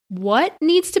what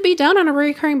needs to be done on a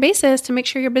recurring basis to make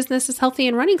sure your business is healthy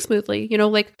and running smoothly?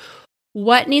 Like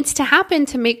what needs to happen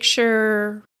to make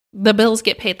sure the bills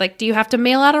get paid? Like, do you have to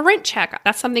mail out a rent check?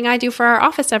 That's something I do for our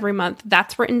office every month.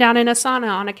 That's written down in Asana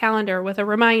on a calendar with a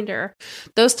reminder.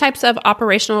 Those types of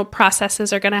operational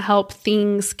processes are going to help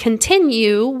things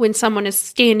continue when someone is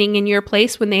standing in your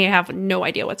place when they have no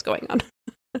idea what's going on.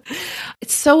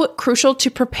 It's so crucial to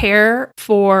prepare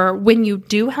for when you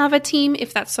do have a team,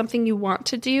 if that's something you want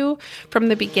to do from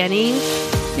the beginning.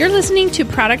 You're listening to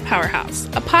Product Powerhouse,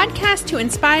 a podcast to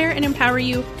inspire and empower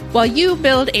you while you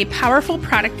build a powerful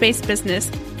product-based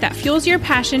business that fuels your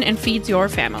passion and feeds your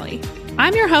family.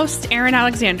 I'm your host, Erin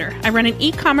Alexander. I run an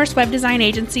e-commerce web design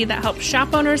agency that helps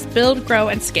shop owners build, grow,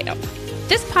 and scale.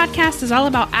 This podcast is all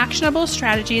about actionable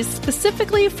strategies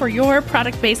specifically for your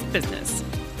product-based business.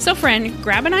 So friend,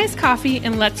 grab an iced coffee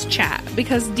and let's chat,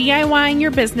 because DIYing your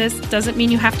business doesn't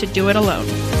mean you have to do it alone.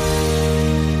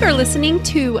 You're listening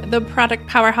to the Product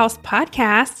Powerhouse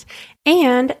podcast,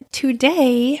 and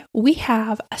today we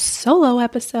have a solo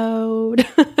episode.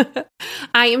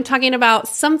 I am talking about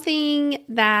something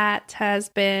that has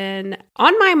been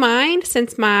on my mind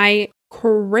since my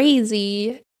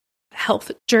crazy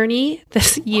health journey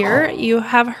this year. You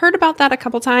have heard about that a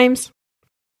couple times.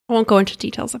 I won't go into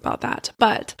details about that,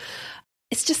 but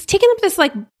it's just taken up this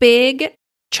like big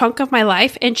chunk of my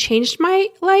life and changed my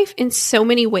life in so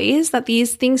many ways that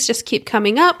these things just keep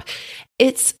coming up.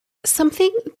 It's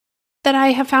something that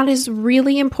I have found is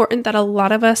really important that a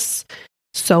lot of us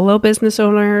solo business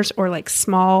owners or like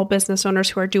small business owners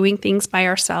who are doing things by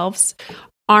ourselves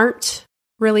aren't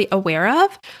really aware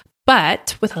of.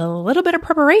 But with a little bit of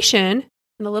preparation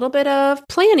and a little bit of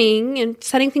planning and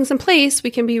setting things in place, we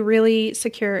can be really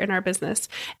secure in our business.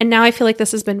 And now I feel like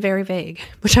this has been very vague,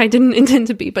 which I didn't intend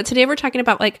to be. But today we're talking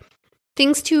about like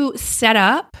things to set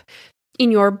up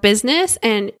in your business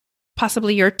and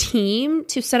possibly your team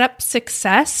to set up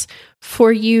success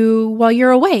for you while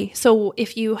you're away. So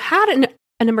if you had an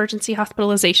emergency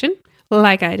hospitalization,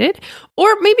 like I did,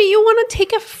 or maybe you want to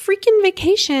take a freaking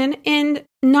vacation and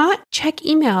not check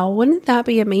email, wouldn't that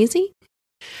be amazing?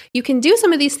 You can do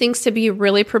some of these things to be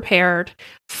really prepared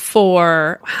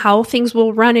for how things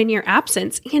will run in your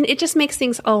absence, and it just makes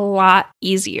things a lot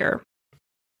easier.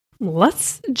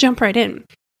 Let's jump right in.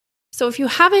 So if you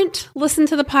haven't listened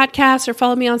to the podcast or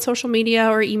followed me on social media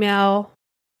or email,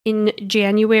 in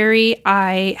January,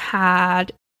 I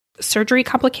had surgery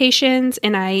complications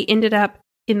and I ended up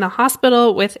in the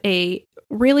hospital with a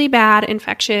really bad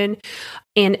infection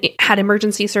and had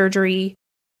emergency surgery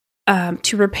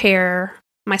to repair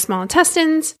my small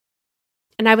intestines.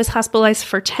 And I was hospitalized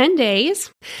for 10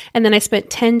 days. And then I spent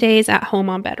 10 days at home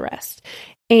on bed rest.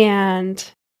 And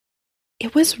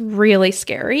it was really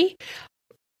scary,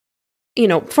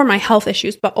 for my health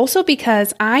issues, but also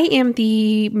because I am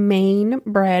the main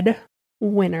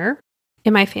breadwinner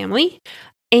in my family.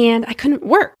 And I couldn't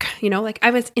work,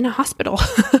 I was in a hospital.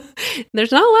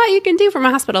 There's not a lot you can do from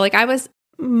a hospital. Like I was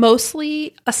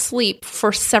mostly asleep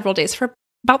for several days. For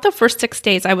about the first 6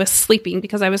 days, I was sleeping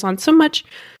because I was on so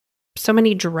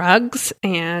many drugs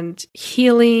and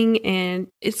healing, and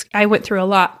I went through a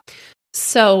lot.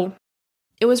 So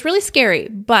it was really scary.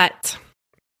 But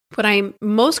what I'm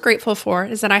most grateful for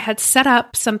is that I had set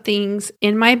up some things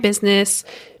in my business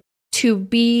to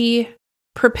be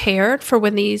prepared for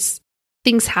when these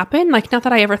things happen. Like, not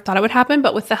that I ever thought it would happen,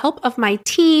 but with the help of my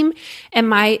team and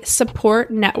my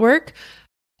support network,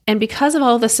 and because of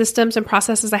all the systems and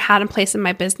processes I had in place in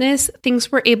my business,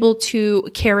 things were able to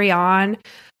carry on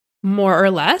more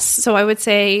or less. So I would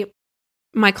say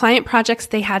my client projects,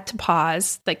 they had to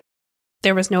pause. Like,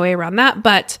 there was no way around that.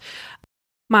 But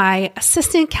my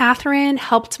assistant, Catherine,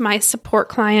 helped my support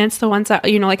clients, the ones that,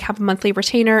 have a monthly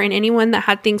retainer, and anyone that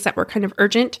had things that were kind of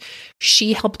urgent,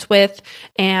 she helped with.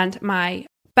 And my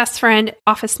best friend,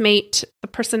 office mate, the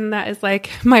person that is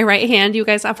like my right hand, you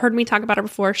guys have heard me talk about her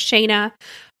before, Shayna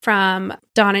from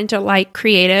Dawn and Delight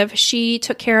Creative. She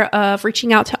took care of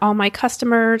reaching out to all my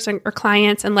customers or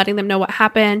clients and letting them know what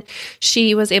happened.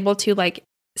 She was able to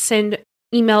send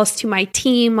emails to my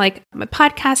team, like my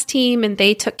podcast team, and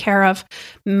they took care of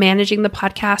managing the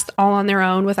podcast all on their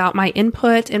own without my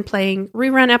input and playing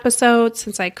rerun episodes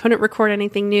since I couldn't record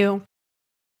anything new.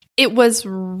 It was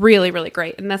really, really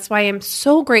great. And that's why I'm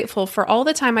so grateful for all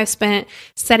the time I spent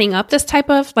setting up this type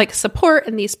of support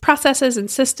and these processes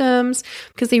and systems,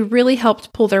 because they really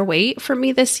helped pull their weight for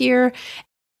me this year.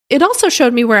 It also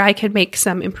showed me where I could make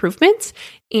some improvements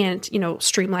and,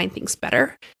 streamline things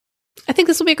better. I think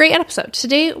this will be a great episode.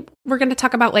 Today, we're going to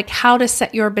talk about how to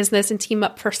set your business and team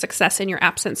up for success in your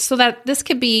absence, so that this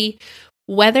could be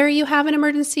whether you have an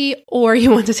emergency or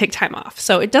you want to take time off.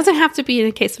 So it doesn't have to be in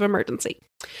a case of emergency.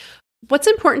 What's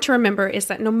important to remember is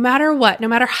that no matter what, no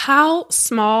matter how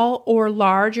small or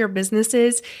large your business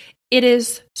is, it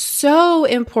is so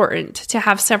important to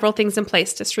have several things in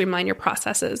place to streamline your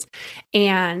processes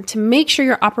and to make sure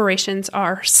your operations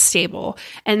are stable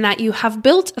and that you have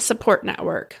built a support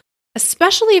network,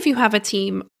 especially if you have a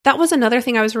team. That was another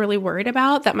thing I was really worried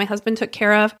about that my husband took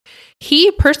care of.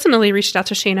 He personally reached out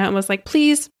to Shayna and was like,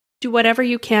 please do whatever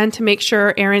you can to make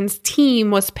sure Erin's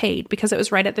team was paid, because it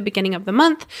was right at the beginning of the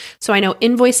month. So I know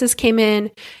invoices came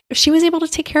in. She was able to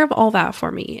take care of all that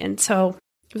for me. And so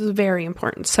it was very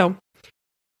important. So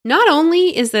not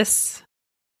only is this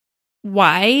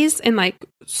wise and like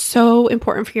so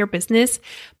important for your business,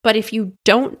 but if you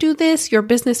don't do this, your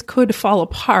business could fall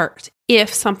apart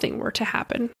if something were to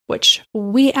happen, which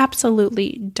we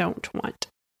absolutely don't want.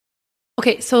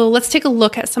 Okay, so let's take a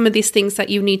look at some of these things that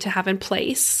you need to have in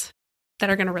place that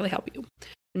are going to really help you.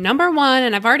 Number one,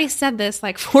 and I've already said this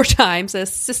like 4 times,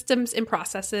 is systems and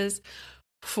processes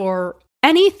for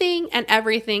anything and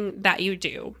everything that you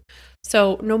do.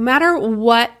 So no matter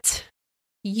what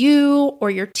you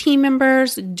or your team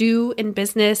members do in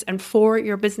business and for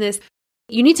your business,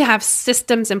 you need to have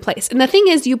systems in place. And the thing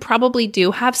is, you probably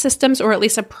do have systems or at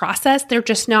least a process. They're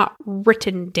just not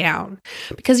written down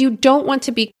because you don't want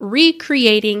to be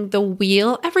recreating the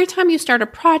wheel every time you start a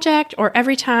project or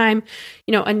every time,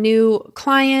 a new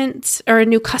client or a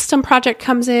new custom project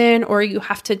comes in, or you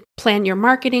have to plan your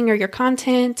marketing or your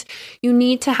content. You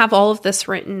need to have all of this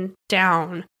written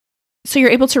down so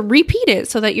you're able to repeat it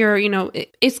so that you're,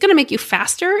 it's going to make you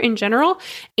faster in general,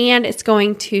 and it's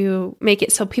going to make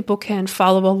it so people can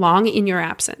follow along in your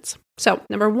absence. So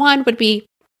number one would be,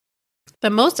 the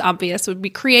most obvious would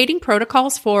be creating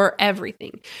protocols for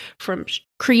everything, from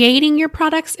creating your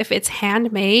products, if it's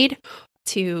handmade,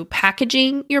 to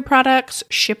packaging your products,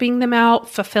 shipping them out,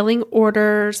 fulfilling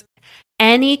orders.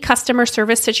 Any customer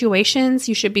service situations,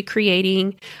 you should be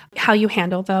creating how you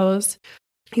handle those.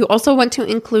 You also want to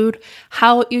include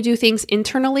how you do things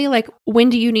internally, like when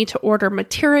do you need to order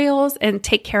materials and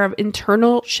take care of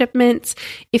internal shipments.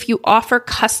 If you offer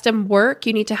custom work,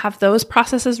 you need to have those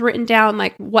processes written down,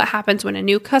 like what happens when a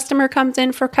new customer comes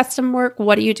in for custom work.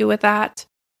 What do you do with that?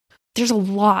 There's a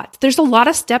lot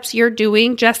of steps you're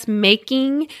doing just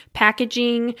making,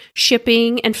 packaging,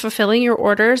 shipping, and fulfilling your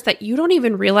orders that you don't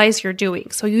even realize you're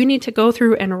doing. So you need to go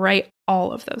through and write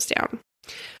all of those down.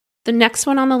 The next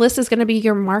one on the list is going to be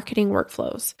your marketing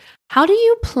workflows. How do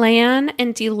you plan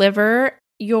and deliver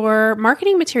your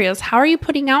marketing materials? How are you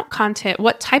putting out content?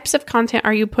 What types of content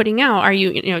are you putting out? Are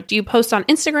you, do you post on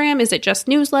Instagram? Is it just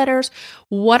newsletters?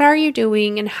 What are you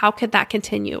doing and how could that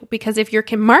continue? Because if your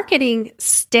marketing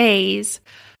stays,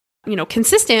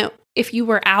 consistent, if you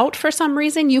were out for some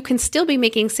reason, you can still be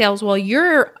making sales while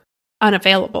you're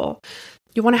unavailable.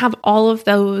 You want to have all of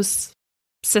those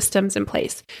systems in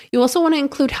place. You also want to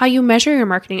include how you measure your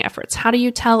marketing efforts. How do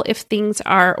you tell if things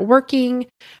are working?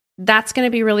 That's going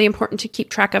to be really important to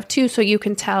keep track of too, so you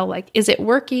can tell, like, is it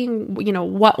working?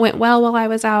 What went well while I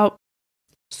was out?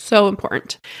 So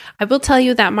important. I will tell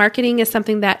you that marketing is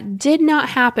something that did not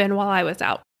happen while I was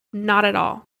out. Not at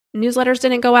all. Newsletters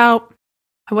didn't go out.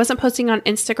 I wasn't posting on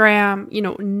Instagram.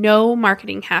 No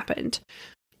marketing happened.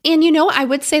 And, I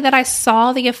would say that I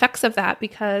saw the effects of that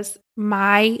because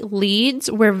my leads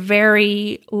were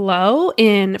very low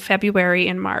in February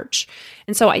and March.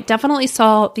 And so I definitely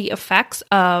saw the effects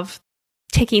of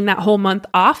taking that whole month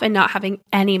off and not having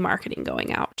any marketing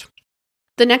going out.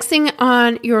 The next thing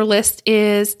on your list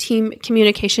is team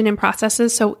communication and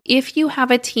processes. So if you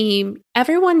have a team,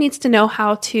 everyone needs to know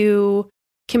how to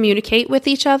communicate with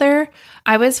each other.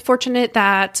 I was fortunate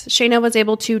that Shayna was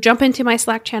able to jump into my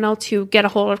Slack channel to get a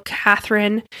hold of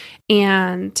Catherine,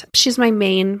 and she's my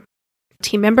main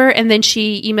team member. And then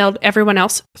she emailed everyone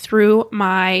else through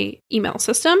my email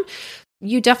system.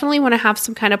 You definitely want to have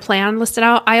some kind of plan listed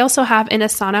out. I also have in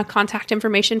Asana contact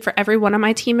information for every one of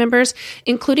my team members,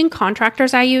 including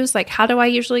contractors I use. Like, how do I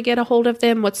usually get a hold of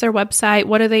them? What's their website?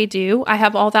 What do they do? I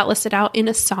have all that listed out in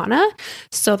Asana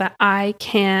so that I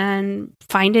can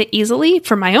find it easily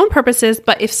for my own purposes.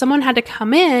 But if someone had to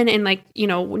come in and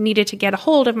needed to get a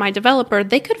hold of my developer,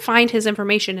 they could find his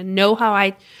information and know how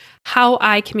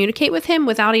I communicate with him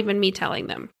without even me telling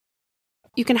them.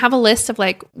 You can have a list of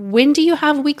when do you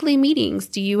have weekly meetings?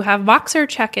 Do you have Voxer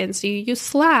check-ins? Do you use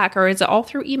Slack, or is it all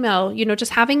through email?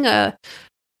 Just having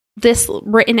this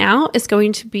written out is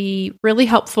going to be really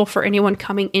helpful for anyone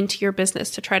coming into your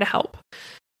business to try to help.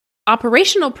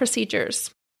 Operational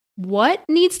procedures. What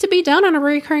needs to be done on a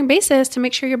recurring basis to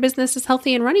make sure your business is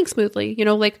healthy and running smoothly?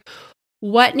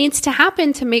 what needs to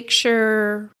happen to make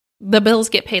sure the bills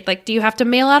get paid? Like, do you have to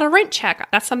mail out a rent check?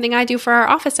 That's something I do for our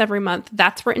office every month.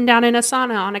 That's written down in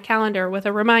Asana on a calendar with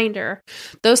a reminder.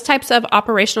 Those types of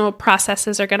operational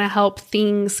processes are going to help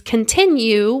things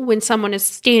continue when someone is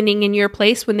standing in your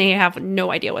place when they have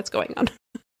no idea what's going on.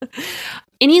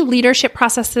 Any leadership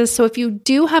processes. So if you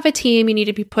do have a team, you need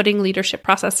to be putting leadership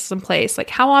processes in place. Like,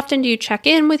 how often do you check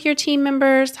in with your team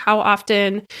members? How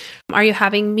often are you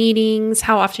having meetings?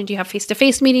 How often do you have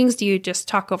face-to-face meetings? Do you just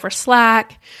talk over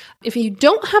Slack? If you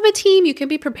don't have a team, you can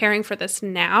be preparing for this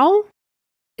now.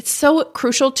 It's so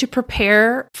crucial to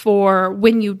prepare for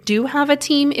when you do have a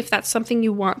team, if that's something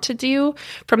you want to do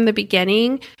from the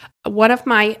beginning. One of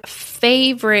my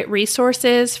favorite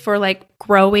resources for like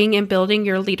growing and building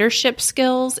your leadership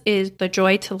skills is the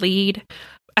Joy to Lead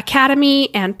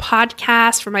Academy and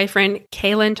podcast from my friend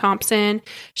Kaylin Thompson.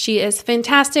 She is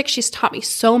fantastic. She's taught me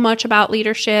so much about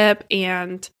leadership,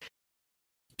 and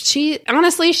she's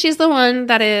the one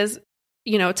that is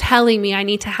telling me I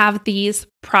need to have these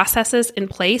processes in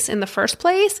place in the first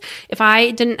place. If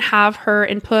I didn't have her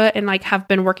input and like have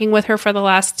been working with her for the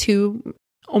last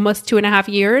almost 2.5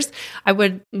 years,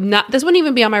 this wouldn't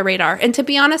even be on my radar. And to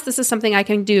be honest, this is something I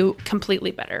can do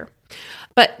completely better.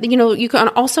 But, you can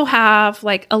also have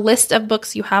like a list of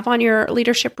books you have on your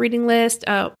leadership reading list,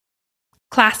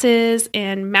 classes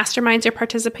and masterminds you're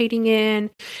participating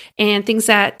in, and things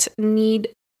that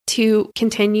need to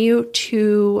continue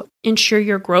to ensure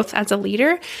your growth as a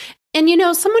leader. And,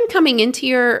 someone coming into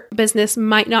your business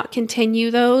might not continue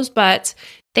those, but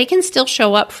they can still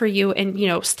show up for you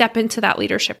and, step into that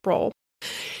leadership role.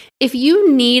 If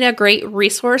you need a great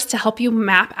resource to help you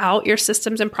map out your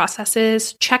systems and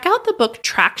processes, check out the book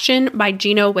Traction by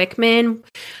Gino Wickman.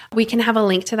 We can have a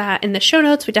link to that in the show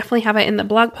notes. We definitely have it in the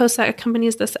blog post that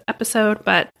accompanies this episode,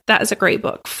 but that is a great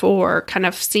book for kind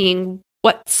of seeing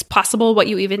what's possible, what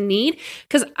you even need.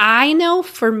 Because I know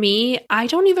for me, I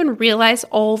don't even realize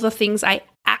all the things I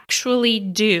actually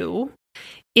do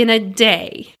in a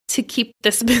day to keep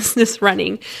this business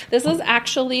running. This is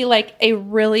actually like a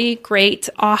really great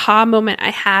aha moment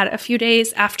I had a few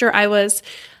days after I was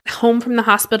home from the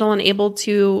hospital and able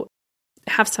to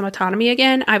have some autonomy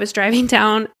again. I was driving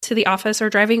down to the office or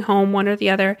driving home, one or the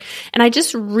other, and I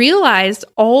just realized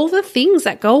all the things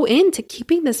that go into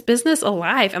keeping this business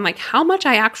alive and like how much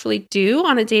I actually do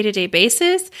on a day-to-day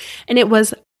basis. And it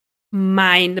was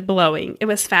mind-blowing. It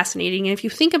was fascinating. And if you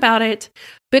think about it,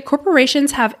 big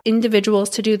corporations have individuals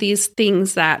to do these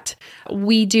things that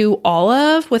we do all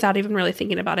of without even really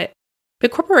thinking about it.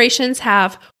 Big corporations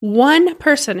have one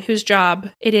person whose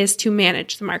job it is to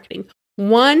manage the marketing,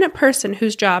 one person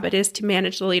whose job it is to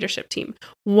manage the leadership team,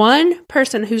 one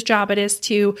person whose job it is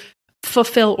to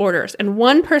fulfill orders, and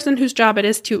one person whose job it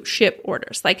is to ship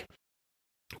orders. Like,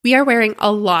 we are wearing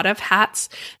a lot of hats.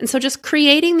 And so just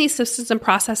creating these systems and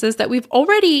processes that we've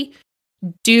already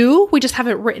we just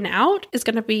haven't written out is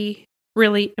going to be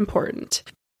really important.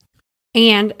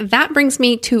 And that brings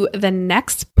me to the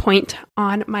next point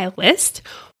on my list,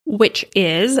 which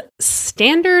is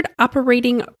standard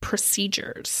operating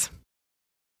procedures.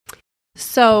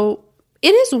 So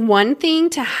it is one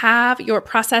thing to have your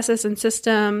processes and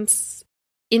systems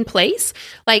in place.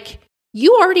 Like,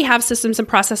 you already have systems and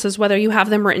processes, whether you have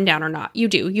them written down or not. You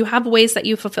do. You have ways that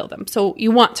you fulfill them. So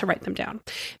you want to write them down.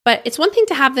 But it's one thing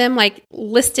to have them like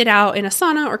listed out in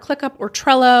Asana or ClickUp or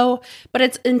Trello, but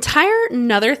it's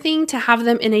another thing to have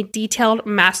them in a detailed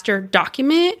master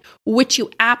document, which you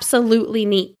absolutely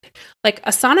need. Like,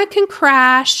 Asana can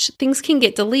crash, things can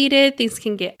get deleted, things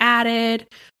can get added,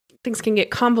 things can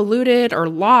get convoluted or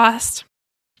lost.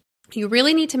 You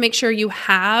really need to make sure you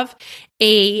have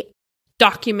a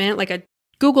document, like a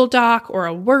Google Doc or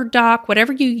a Word doc,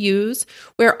 whatever you use,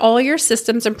 where all your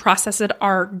systems and processes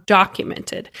are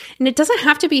documented. And it doesn't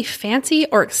have to be fancy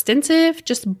or extensive,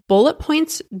 just bullet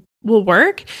points will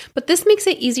work, but this makes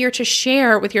it easier to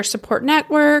share with your support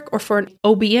network or for an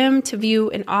OBM to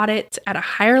view and audit at a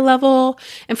higher level,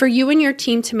 and for you and your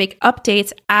team to make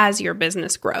updates as your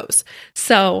business grows.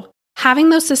 So having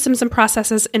those systems and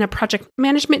processes in a project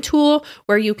management tool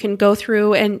where you can go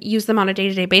through and use them on a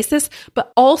day-to-day basis,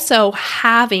 but also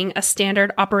having a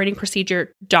standard operating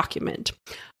procedure document.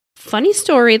 Funny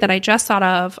story that I just thought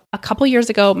of a couple years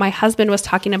ago, my husband was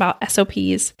talking about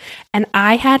SOPs, and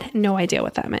I had no idea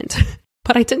what that meant,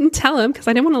 but I didn't tell him because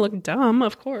I didn't want to look dumb,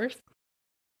 of course.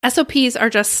 SOPs are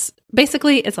just,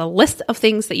 basically, it's a list of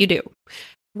things that you do,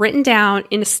 written down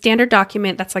in a standard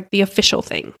document that's like the official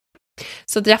thing.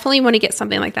 So definitely want to get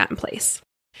something like that in place.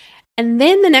 And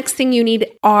then the next thing you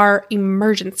need are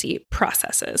emergency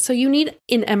processes. So you need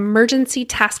an emergency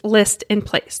task list in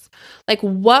place. Like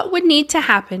what would need to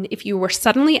happen if you were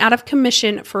suddenly out of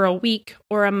commission for a week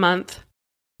or a month?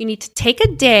 You need to take a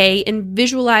day and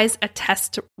visualize a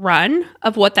test run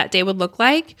of what that day would look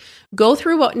like. Go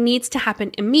through what needs to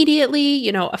happen immediately,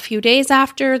 a few days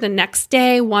after, the next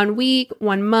day, 1 week,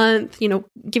 1 month,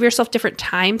 give yourself different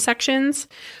time sections.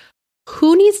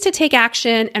 Who needs to take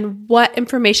action and what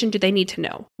information do they need to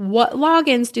know? What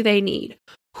logins do they need?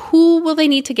 Who will they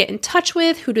need to get in touch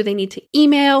with? Who do they need to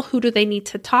email? Who do they need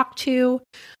to talk to?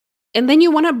 And then you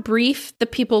want to brief the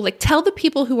people, tell the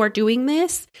people who are doing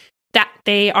this that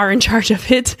they are in charge of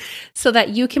it so that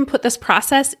you can put this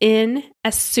process in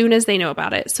as soon as they know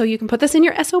about it. So you can put this in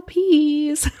your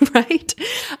SOPs, right?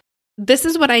 This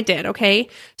is what I did, okay?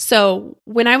 So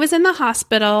when I was in the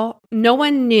hospital, no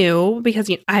one knew because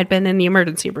I had been in the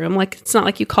emergency room. It's not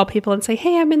like you call people and say,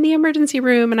 hey, I'm in the emergency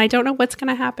room and I don't know what's going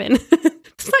to happen.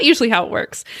 It's not usually how it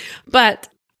works. But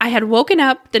I had woken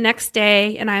up the next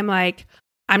day and I'm like,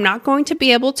 I'm not going to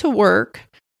be able to work.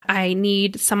 I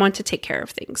need someone to take care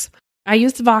of things. I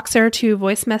used Voxer to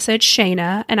voice message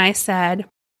Shayna and I said,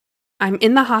 I'm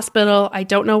in the hospital. I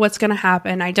don't know what's going to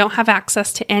happen. I don't have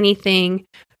access to anything.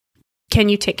 Can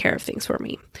you take care of things for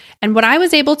me? And what I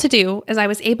was able to do is I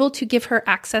was able to give her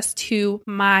access to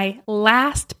my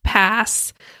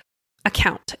LastPass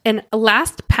account. And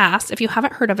LastPass, if you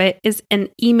haven't heard of it, is an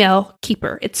email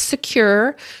keeper. It's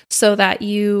secure so that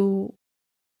you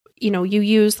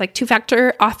use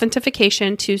two-factor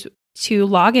authentication to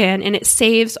log in and it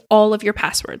saves all of your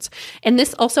passwords. And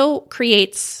this also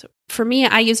creates, for me,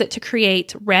 I use it to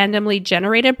create randomly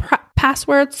generated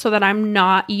passwords so that I'm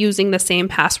not using the same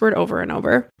password over and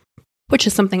over, which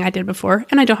is something I did before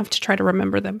and I don't have to try to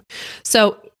remember them.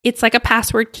 So it's like a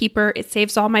password keeper. It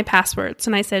saves all my passwords.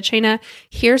 And I said, Shayna,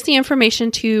 here's the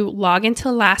information to log into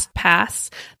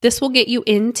LastPass. This will get you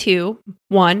into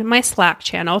 1, my Slack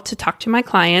channel to talk to my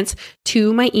clients,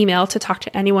 2, my email to talk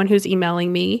to anyone who's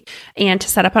emailing me, and to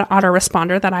set up an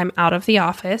autoresponder that I'm out of the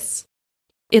office.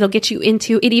 It'll get you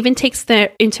into, it even takes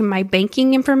into my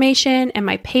banking information and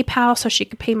my PayPal so she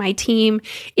could pay my team.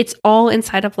 It's all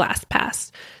inside of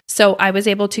LastPass. So I was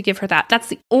able to give her that. That's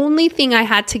the only thing I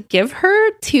had to give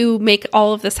her to make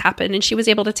all of this happen. And she was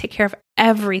able to take care of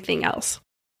everything else.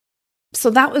 So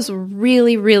that was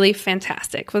really, really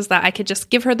fantastic, was that I could just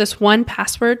give her this one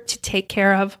password to take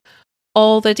care of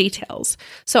all the details.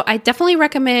 So I definitely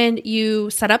recommend you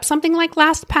set up something like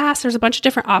LastPass. There's a bunch of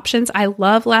different options. I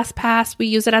love LastPass. We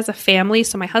use it as a family.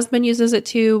 So my husband uses it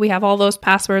too. We have all those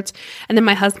passwords. And then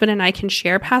my husband and I can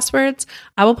share passwords.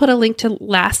 I will put a link to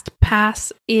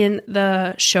LastPass in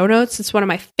the show notes. It's one of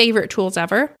my favorite tools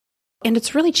ever. And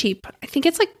it's really cheap. I think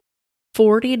it's like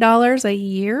 $40 a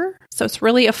year. So it's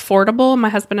really affordable. My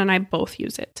husband and I both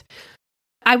use it.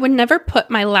 I would never put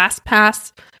my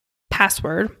LastPass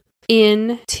password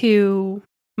into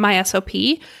my SOP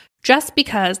just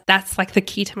because that's the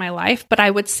key to my life. But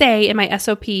I would say in my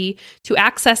SOP, to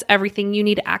access everything, you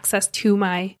need access to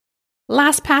my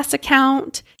LastPass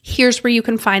account. Here's where you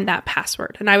can find that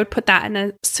password. And I would put that in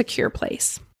a secure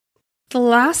place. The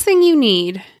last thing you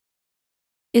need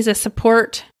is a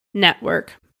support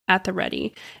network at the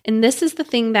ready. And this is the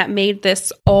thing that made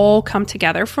this all come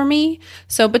together for me.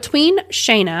 So between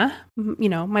Shayna,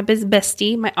 my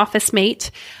bestie, my office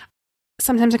mate,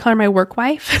 sometimes I call her my work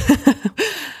wife,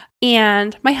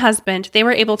 and my husband, they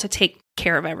were able to take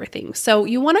care of everything. So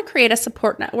you want to create a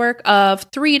support network of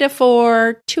 3 to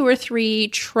 4, 2 or 3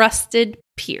 trusted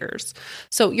peers.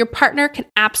 So your partner can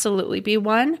absolutely be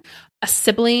one, a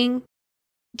sibling,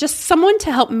 just someone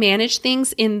to help manage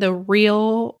things in the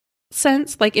real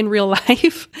sense, like in real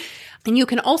life. And you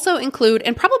can also include,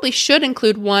 and probably should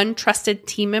include, one trusted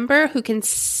team member who can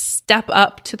step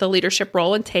up to the leadership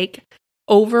role and take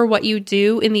over what you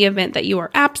do in the event that you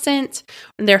are absent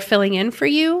and they're filling in for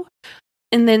you.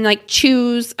 And then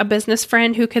choose a business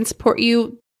friend who can support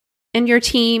you and your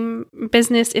team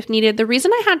business if needed. The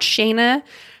reason I had Shayna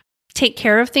take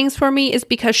care of things for me is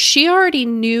because she already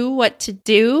knew what to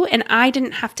do and I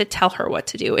didn't have to tell her what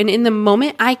to do. And in the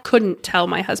moment, I couldn't tell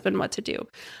my husband what to do.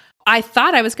 I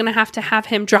thought I was going to have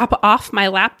him drop off my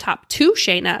laptop to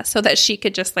Shayna so that she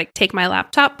could just take my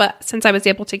laptop. But since I was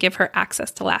able to give her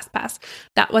access to LastPass,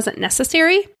 that wasn't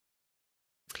necessary.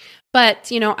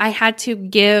 But, I had to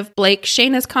give Blake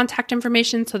Shayna's contact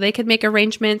information so they could make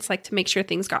arrangements, to make sure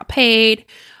things got paid,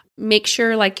 make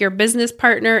sure your business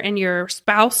partner and your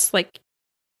spouse,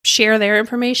 share their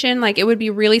information. Like, it would be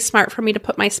really smart for me to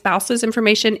put my spouse's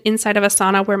information inside of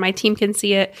Asana where my team can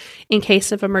see it in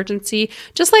case of emergency.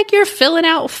 Just like you're filling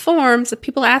out forms, if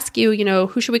people ask you,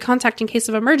 who should we contact in case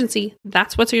of emergency?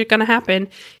 That's what's going to happen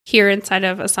here inside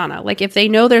of Asana. Like, if they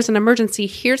know there's an emergency,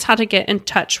 here's how to get in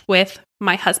touch with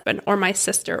my husband or my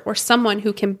sister or someone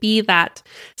who can be that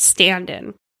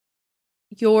stand-in.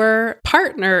 Your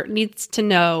partner needs to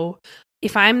know,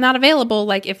 if I'm not available,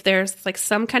 like if there's like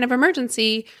some kind of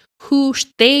emergency, who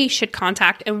they should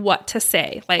contact and what to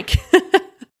say. Like,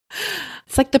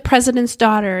 it's like the president's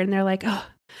daughter and they're like, oh,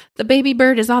 the baby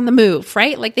bird is on the move,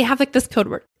 right? Like, they have like this code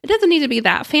word. It doesn't need to be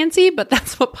that fancy, but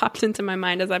that's what popped into my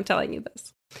mind as I'm telling you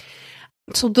this.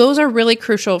 So those are really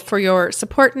crucial for your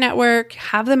support network.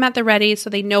 Have them at the ready so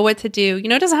they know what to do.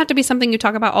 It doesn't have to be something you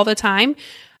talk about all the time.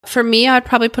 For me, I'd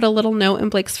probably put a little note in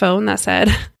Blake's phone that said,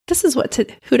 this is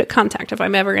who to contact if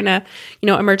I'm ever in a,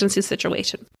 emergency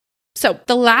situation. So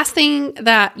the last thing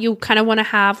that you kind of want to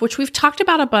have, which we've talked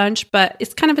about a bunch, but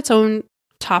it's kind of its own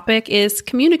topic, is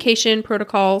communication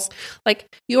protocols.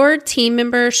 Like, your team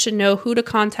members should know who to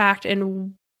contact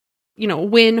and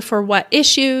when for what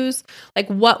issues, like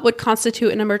what would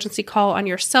constitute an emergency call on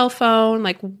your cell phone,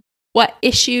 like what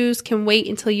issues can wait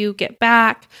until you get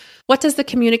back. What does the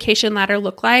communication ladder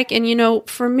look like? And,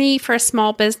 for me, for a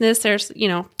small business, there's,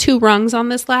 2 rungs on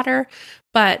this ladder,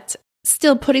 but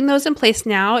still putting those in place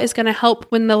now is going to help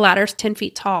when the ladder's 10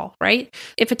 feet tall, right?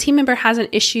 If a team member has an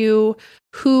issue,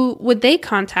 who would they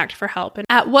contact for help? And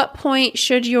at what point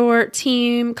should your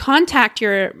team contact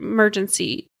your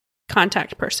emergency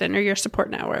contact person or your support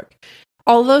network?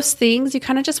 All those things, you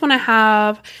kind of just want to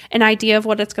have an idea of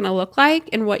what it's going to look like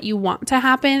and what you want to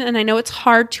happen. And I know it's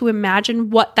hard to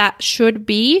imagine what that should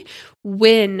be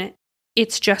when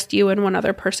it's just you and one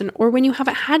other person, or when you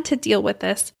haven't had to deal with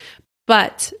this.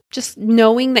 But just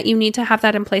knowing that you need to have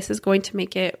that in place is going to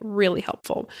make it really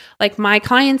helpful. Like, my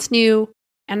clients knew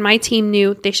and my team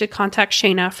knew they should contact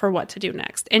Shayna for what to do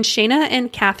next. And Shayna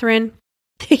and Catherine,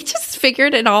 they just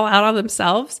figured it all out on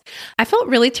themselves. I felt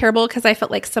really terrible because I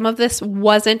felt like some of this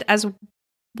wasn't as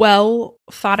well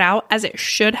thought out as it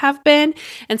should have been.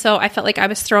 And so I felt like I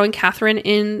was throwing Catherine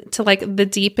into like the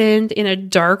deep end in a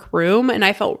dark room. And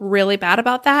I felt really bad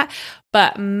about that.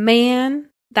 But man,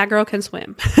 that girl can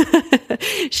swim.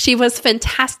 She was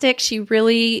fantastic. She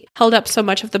really held up so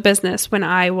much of the business when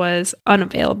I was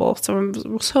unavailable. So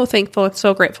I'm so thankful and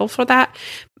so grateful for that.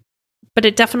 But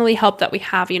it definitely helped that we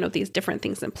have, these different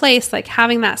things in place, like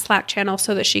having that Slack channel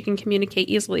so that she can communicate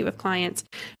easily with clients.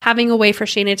 Having a way for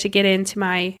Shayna to get into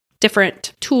my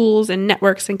different tools and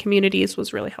networks and communities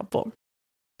was really helpful.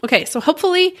 Okay, so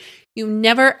hopefully you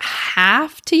never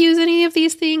have to use any of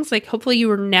these things. Like, hopefully you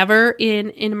were never in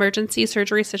an emergency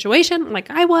surgery situation like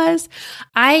I was.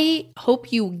 I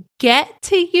hope you get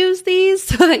to use these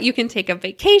so that you can take a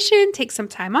vacation, take some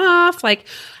time off. Like,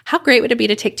 how great would it be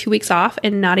to take 2 weeks off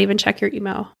and not even check your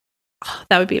email? Oh,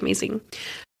 that would be amazing.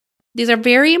 These are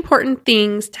very important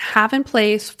things to have in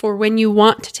place for when you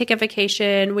want to take a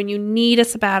vacation, when you need a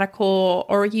sabbatical,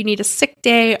 or you need a sick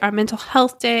day or a mental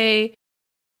health day,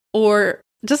 or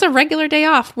just a regular day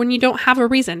off when you don't have a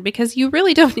reason, because you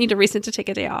really don't need a reason to take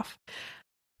a day off.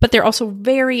 But they're also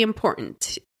very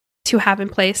important to have in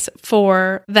place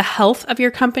for the health of your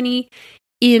company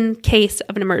in case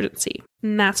of an emergency.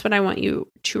 And that's what I want you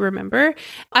to remember.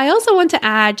 I also want to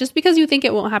add, just because you think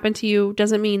it won't happen to you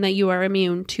doesn't mean that you are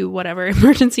immune to whatever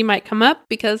emergency might come up,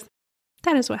 because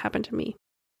that is what happened to me.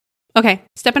 Okay,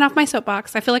 stepping off my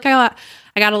soapbox. I feel like I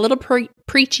got a little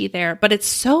preachy there, but it's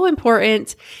so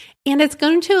important. And it's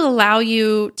going to allow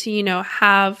you to,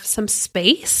 have some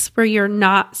space where you're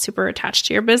not super attached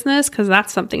to your business, because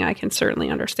that's something I can certainly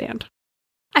understand.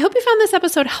 I hope you found this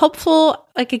episode helpful.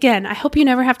 Like, again, I hope you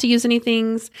never have to use any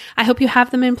things. I hope you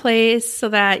have them in place so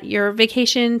that your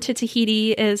vacation to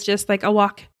Tahiti is just like a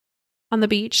walk on the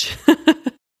beach.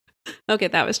 Okay,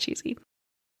 that was cheesy.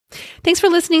 Thanks for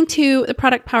listening to the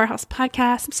Product Powerhouse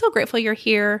podcast. I'm so grateful you're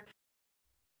here.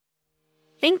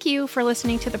 Thank you for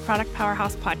listening to the Product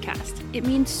Powerhouse podcast. It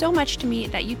means so much to me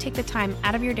that you take the time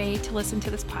out of your day to listen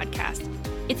to this podcast.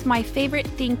 It's my favorite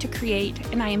thing to create,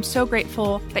 and I am so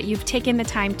grateful that you've taken the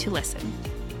time to listen.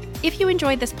 If you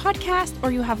enjoyed this podcast,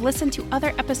 or you have listened to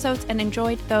other episodes and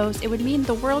enjoyed those, it would mean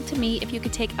the world to me if you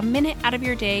could take a minute out of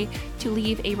your day to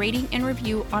leave a rating and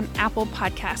review on Apple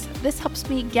Podcasts. This helps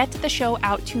me get the show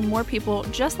out to more people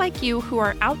just like you who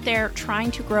are out there trying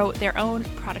to grow their own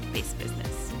product-based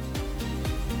business.